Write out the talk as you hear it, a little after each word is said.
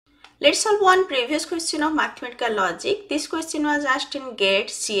Let's solve one previous question of mathematical logic. This question was asked in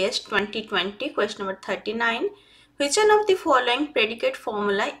GATE CS 2020, question number 39. Which one of the following predicate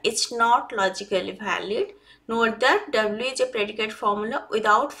formula is not logically valid? Note that W is a predicate formula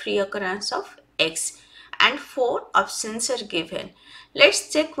without free occurrence of X, and 4 options are given.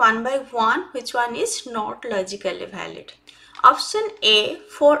 Let's check one by one which one is not logically valid. Option A,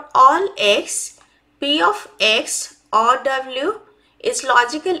 for all X, P of X or W is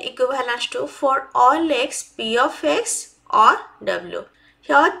logical equivalence to for all X, P of X or W.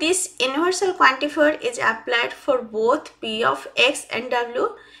 Here this universal quantifier is applied for both P of X and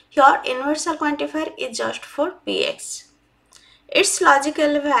W. Here universal quantifier is just for Px. It's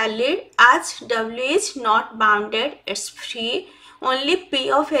logically valid as W is not bounded, it's free, only P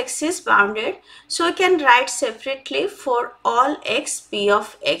of X is bounded. So we can write separately for all X, P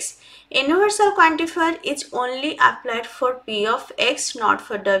of X. Universal quantifier is only applied for P of X, not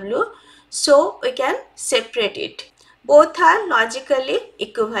for W. So we can separate it. Both are logically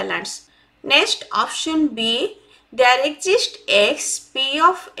equivalent. Next, option B, there exists X, P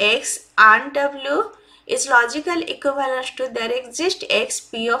of X and W is logical equivalent to there exists X,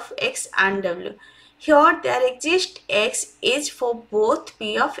 P of X and W. Here there exists X is for both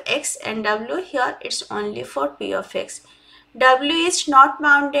P of X and W. Here it's only for P of X. W is not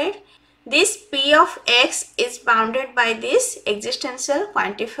bounded. This P of X is bounded by this existential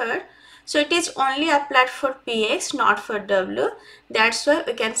quantifier. So it is only applied for Px, not for W. That's why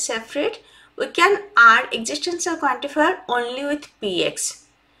we can separate. We can add existential quantifier only with Px.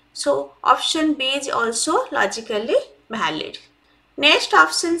 So option B is also logically valid. Next,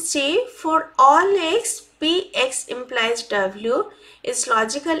 option C, for all X, Px implies W is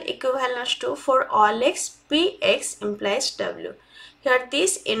logical equivalence to for all X, Px implies W. Here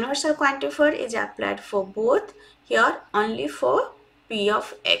this universal quantifier is applied for both, here only for P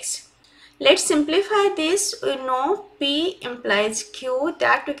of X. Let's simplify this. We know P implies Q,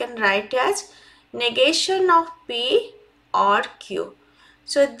 that we can write as negation of P or Q.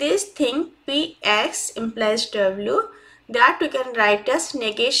 So this thing Px implies W, that we can write as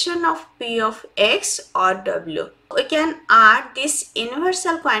negation of P of X or W. We can add this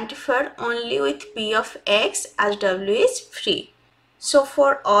universal quantifier only with P of X as W is free. So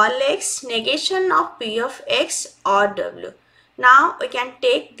for all X, negation of P of X or W. Now we can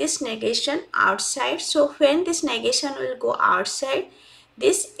take this negation outside. So when this negation will go outside,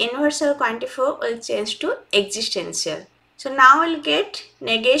 this universal quantifier will change to existential. So now we'll get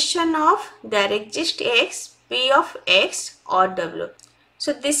negation of there exists X, P of X or W.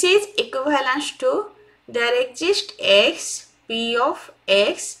 So this is equivalent to there exists X, P of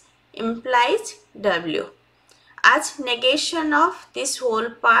X implies W. As negation of this whole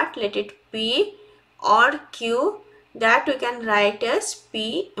part, let it P or Q, that we can write as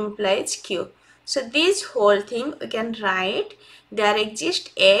P implies Q. So this whole thing we can write there exists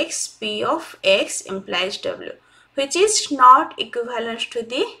X, P of X implies W, which is not equivalent to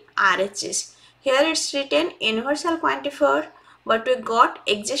the RHS. Here it's written universal quantifier, but we got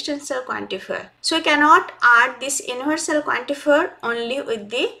existential quantifier. So we cannot add this universal quantifier only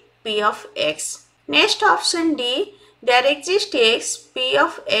with the P of X. Next, option D, there exists X, P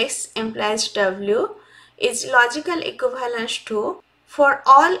of X implies W is logical equivalence to for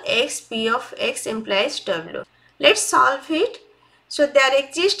all X, P of X implies W. Let's solve it. So there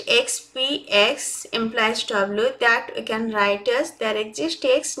exists X, P, X implies W, that we can write as there exists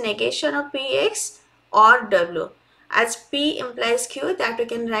X negation of Px or W. As P implies Q, that we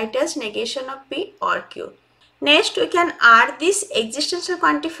can write as negation of P or Q. Next, we can add this existential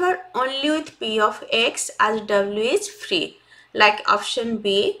quantifier only with P of X as W is free, like option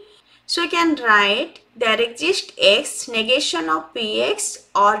B. So we can write there exists X negation of Px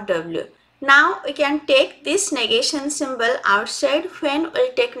or W. Now we can take this negation symbol outside. When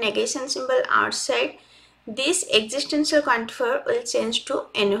we'll take negation symbol outside, this existential quantifier will change to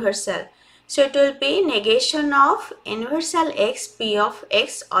universal. So it will be negation of universal X, P of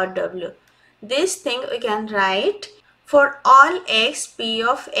X or W. This thing we can write for all X, P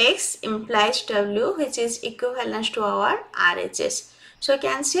of X implies W, which is equivalent to our RHS. So we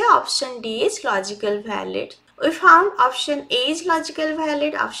can say option D is logical valid. We found option A is logical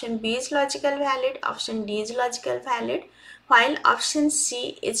valid, option B is logical valid, option D is logical valid, while option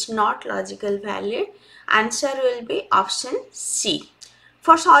C is not logical valid. Answer will be option C.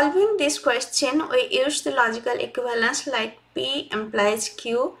 For solving this question, we use the logical equivalence like P implies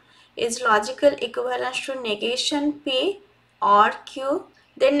Q is logical equivalence to negation P or Q.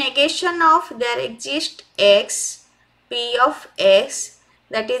 The negation of there exists X, P of X,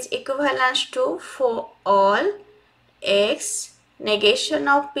 that is equivalent to for all X, negation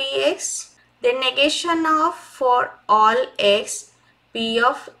of px, then negation of for all x p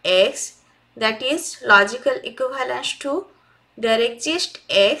of x, that is logical equivalence to there exists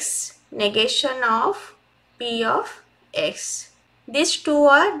x negation of p of x. These two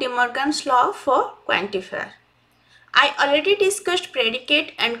are De Morgan's law for quantifier. I already discussed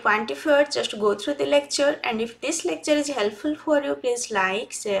predicate and quantifier. Just go through the lecture, and if this lecture is helpful for you, please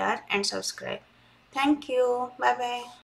like, share and subscribe. Thank you. Bye bye.